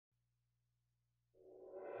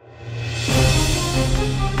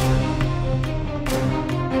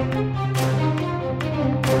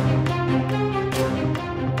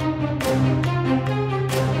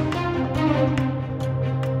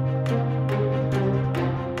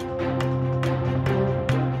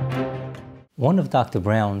One of Dr.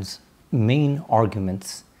 Brown's main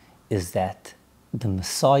arguments is that the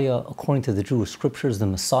Messiah, according to the Jewish scriptures, the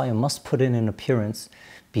Messiah must put in an appearance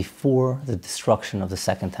before the destruction of the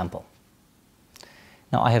Second Temple.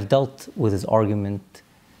 Now, I have dealt with his argument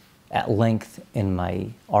at length in my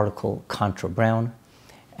article, Contra Brown,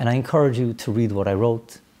 and I encourage you to read what I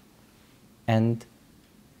wrote and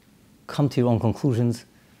come to your own conclusions,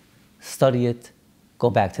 study it,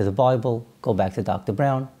 go back to the Bible, go back to Dr.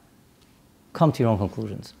 Brown, come to your own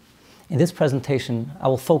conclusions. In this presentation, I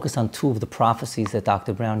will focus on two of the prophecies that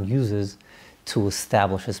Dr. Brown uses to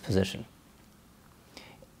establish his position.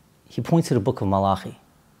 He points to the book of Malachi,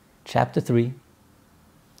 chapter 3,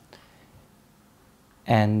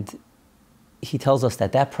 and he tells us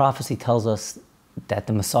that that prophecy tells us that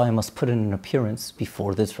the Messiah must put in an appearance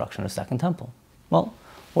before the destruction of the Second Temple. Well,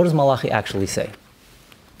 what does Malachi actually say?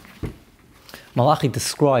 Malachi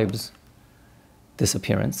describes this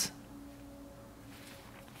appearance,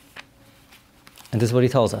 and this is what he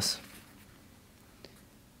tells us.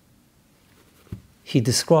 He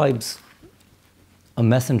describes a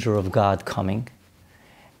messenger of God coming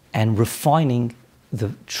and refining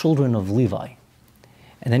the children of Levi.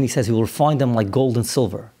 And then he says he will refine them like gold and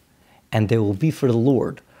silver, and they will be for the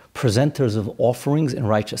Lord presenters of offerings in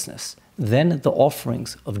righteousness. Then the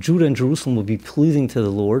offerings of Judah and Jerusalem will be pleasing to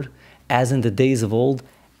the Lord, as in the days of old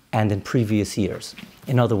and in previous years.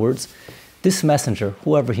 In other words, this messenger,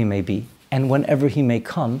 whoever he may be, and whenever he may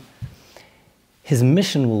come, his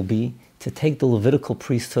mission will be to take the Levitical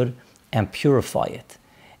priesthood and purify it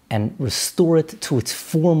and restore it to its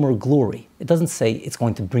former glory. It doesn't say it's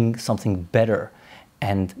going to bring something better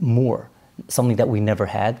and more, something that we never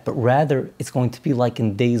had, but rather it's going to be like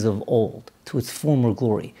in days of old, to its former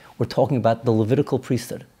glory. We're talking about the Levitical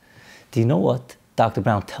priesthood. Do you know what Dr.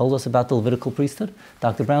 Brown tells us about the Levitical priesthood?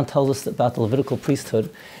 Dr. Brown tells us about the Levitical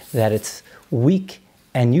priesthood that it's weak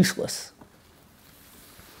and useless.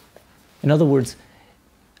 In other words,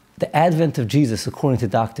 the advent of Jesus, according to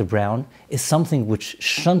Dr. Brown, is something which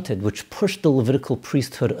shunted, which pushed the Levitical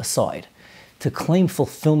priesthood aside. To claim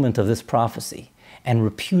fulfillment of this prophecy and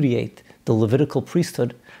repudiate the Levitical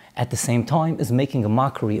priesthood at the same time is making a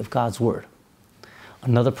mockery of God's word.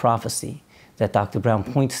 Another prophecy that Dr. Brown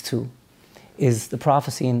points to is the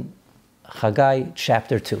prophecy in Haggai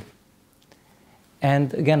chapter 2.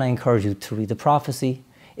 And again, I encourage you to read the prophecy.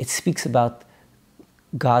 It speaks about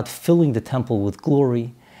God filling the temple with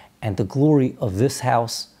glory, and the glory of this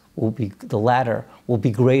house will be, the latter will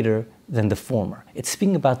be greater than the former. It's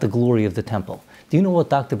speaking about the glory of the temple. Do you know what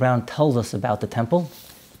Dr. Brown tells us about the temple?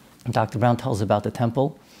 Dr. Brown tells us about the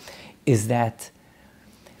temple is that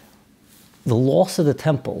the loss of the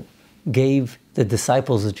temple gave the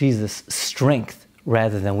disciples of Jesus strength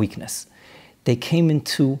rather than weakness. They came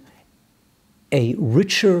into a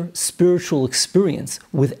richer spiritual experience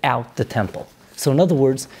without the temple. So in other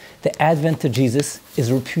words, the advent of Jesus is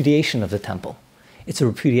a repudiation of the temple. It's a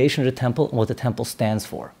repudiation of the temple and what the temple stands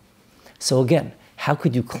for. So again, how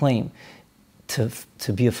could you claim to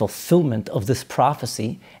be a fulfillment of this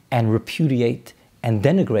prophecy and repudiate and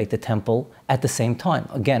denigrate the temple at the same time?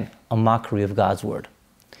 Again, a mockery of God's word.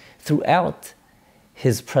 Throughout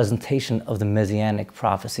his presentation of the Messianic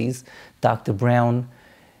prophecies, Dr. Brown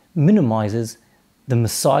minimizes the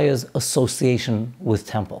Messiah's association with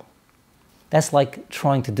temple. That's like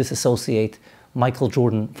trying to disassociate Michael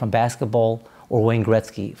Jordan from basketball or Wayne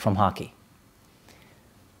Gretzky from hockey.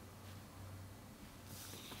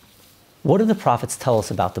 What do the prophets tell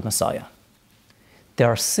us about the Messiah? There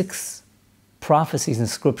are 6 prophecies in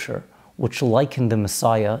Scripture which liken the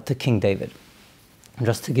Messiah to King David. And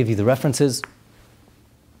just to give you the references,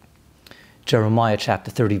 Jeremiah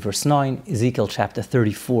chapter 30, verse 9, Ezekiel chapter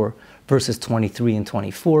 34, verses 23 and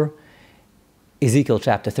 24, Ezekiel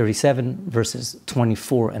chapter 37, verses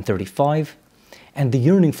 24 and 35, and the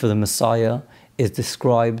yearning for the Messiah is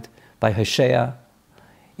described by Hosea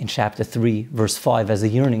in chapter 3, verse 5, as a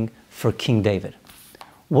yearning for King David.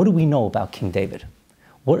 What do we know about King David?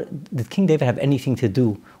 Did King David have anything to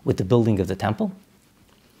do with the building of the temple?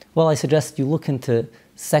 Well, I suggest you look into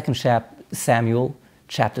 2 Samuel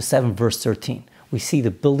chapter 7, verse 13. We see the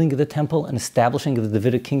building of the temple and establishing of the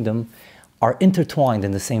Davidic kingdom are intertwined in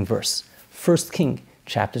the same verse. 1 King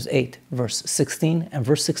chapters 8, verse 16 and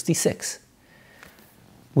verse 66.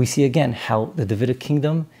 We see again how the Davidic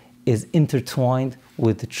kingdom is intertwined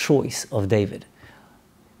with the choice of David.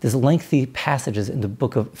 There's lengthy passages in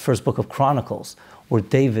the first book of Chronicles where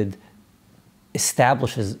David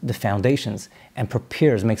establishes the foundations and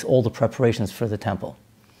makes all the preparations for the temple.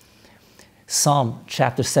 Psalm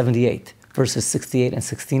chapter 78, verses 68 and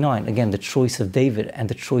 69. Again, the choice of David and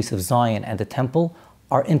the choice of Zion and the temple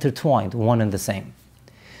are intertwined, one and the same.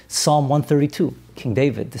 Psalm 132, King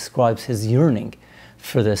David describes his yearning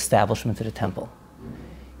for the establishment of the temple.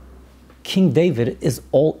 King David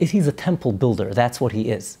he's a temple builder, that's what he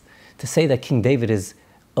is. To say that King David is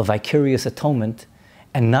a vicarious atonement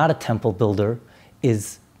and not a temple builder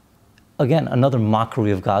is, again, another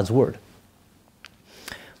mockery of God's word.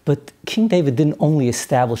 But King David didn't only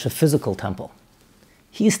establish a physical temple.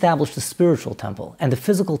 He established a spiritual temple, and the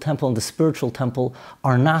physical temple and the spiritual temple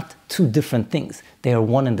are not two different things. They are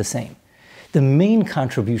one and the same. The main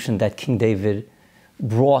contribution that King David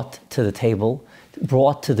brought to the table,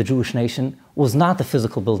 brought to the Jewish nation, was not the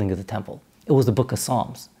physical building of the temple. It was the book of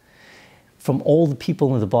Psalms. From all the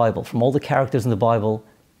people in the Bible, from all the characters in the Bible,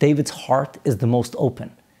 David's heart is the most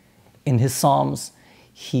open. In his Psalms,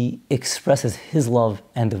 he expresses his love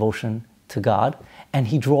and devotion to God, and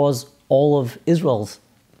he draws all of Israel's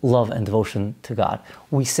love and devotion to God.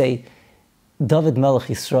 We say, David Melech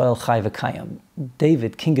Yisrael Chai V'Kayim.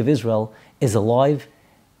 David, king of Israel, is alive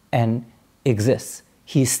and exists.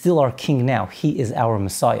 He is still our king now. He is our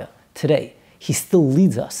Messiah today. He still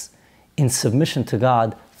leads us in submission to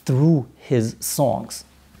God through his songs.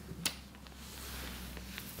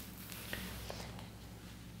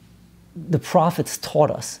 The prophets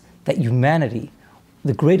taught us that humanity,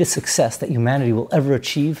 the greatest success that humanity will ever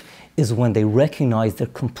achieve is when they recognize their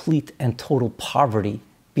complete and total poverty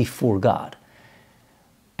before God.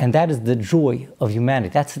 And that is the joy of humanity.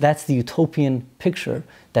 That's the utopian picture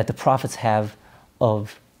that the prophets have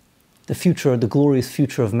of the future, the glorious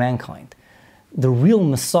future of mankind. The real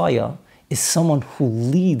Messiah is someone who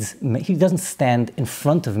leads. He doesn't stand in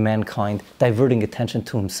front of mankind, diverting attention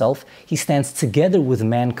to himself. He stands together with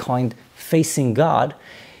mankind, facing God,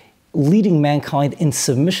 leading mankind in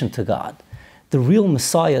submission to God. The real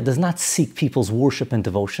Messiah does not seek people's worship and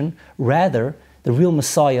devotion. Rather, the real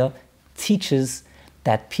Messiah teaches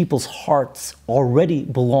that people's hearts already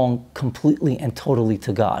belong completely and totally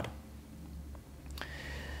to God.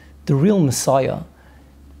 The real Messiah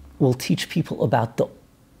will teach people about the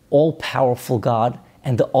all-powerful God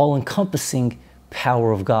and the all-encompassing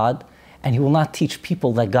power of God, and he will not teach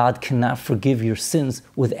people that God cannot forgive your sins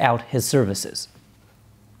without his services.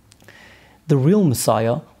 The real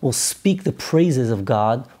Messiah will speak the praises of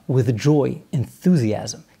God with joy,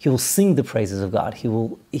 enthusiasm. He will sing the praises of God. He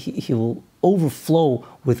will overflow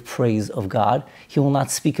with praise of God. He will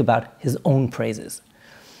not speak about his own praises.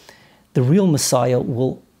 The real Messiah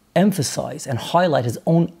will emphasize and highlight his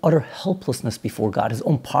own utter helplessness before God, his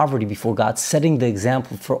own poverty before God, setting the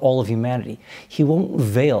example for all of humanity. He won't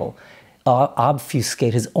veil,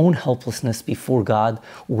 obfuscate his own helplessness before God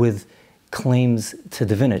with claims to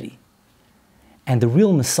divinity. And the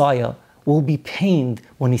real Messiah will be pained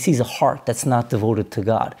when he sees a heart that's not devoted to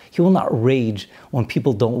God. He will not rage when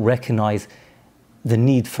people don't recognize the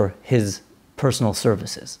need for his personal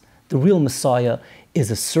services. The real Messiah is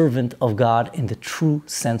a servant of God in the true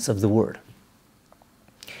sense of the word.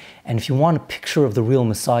 And if you want a picture of the real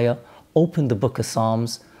Messiah, open the book of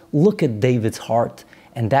Psalms, look at David's heart,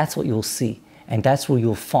 and that's what you'll see. And that's where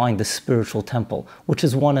you'll find the spiritual temple, which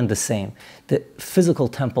is one and the same. The physical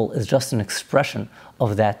temple is just an expression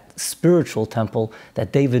of that spiritual temple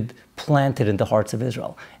that David planted in the hearts of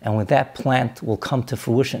Israel. And when that plant will come to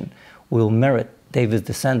fruition, we'll merit David's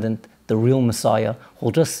descendant, the real Messiah,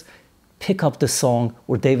 who'll just pick up the song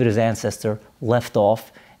where David, his ancestor, left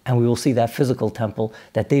off, and we will see that physical temple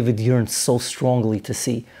that David yearned so strongly to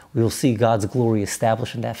see. We will see God's glory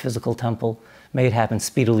established in that physical temple. May it happen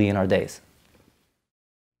speedily in our days.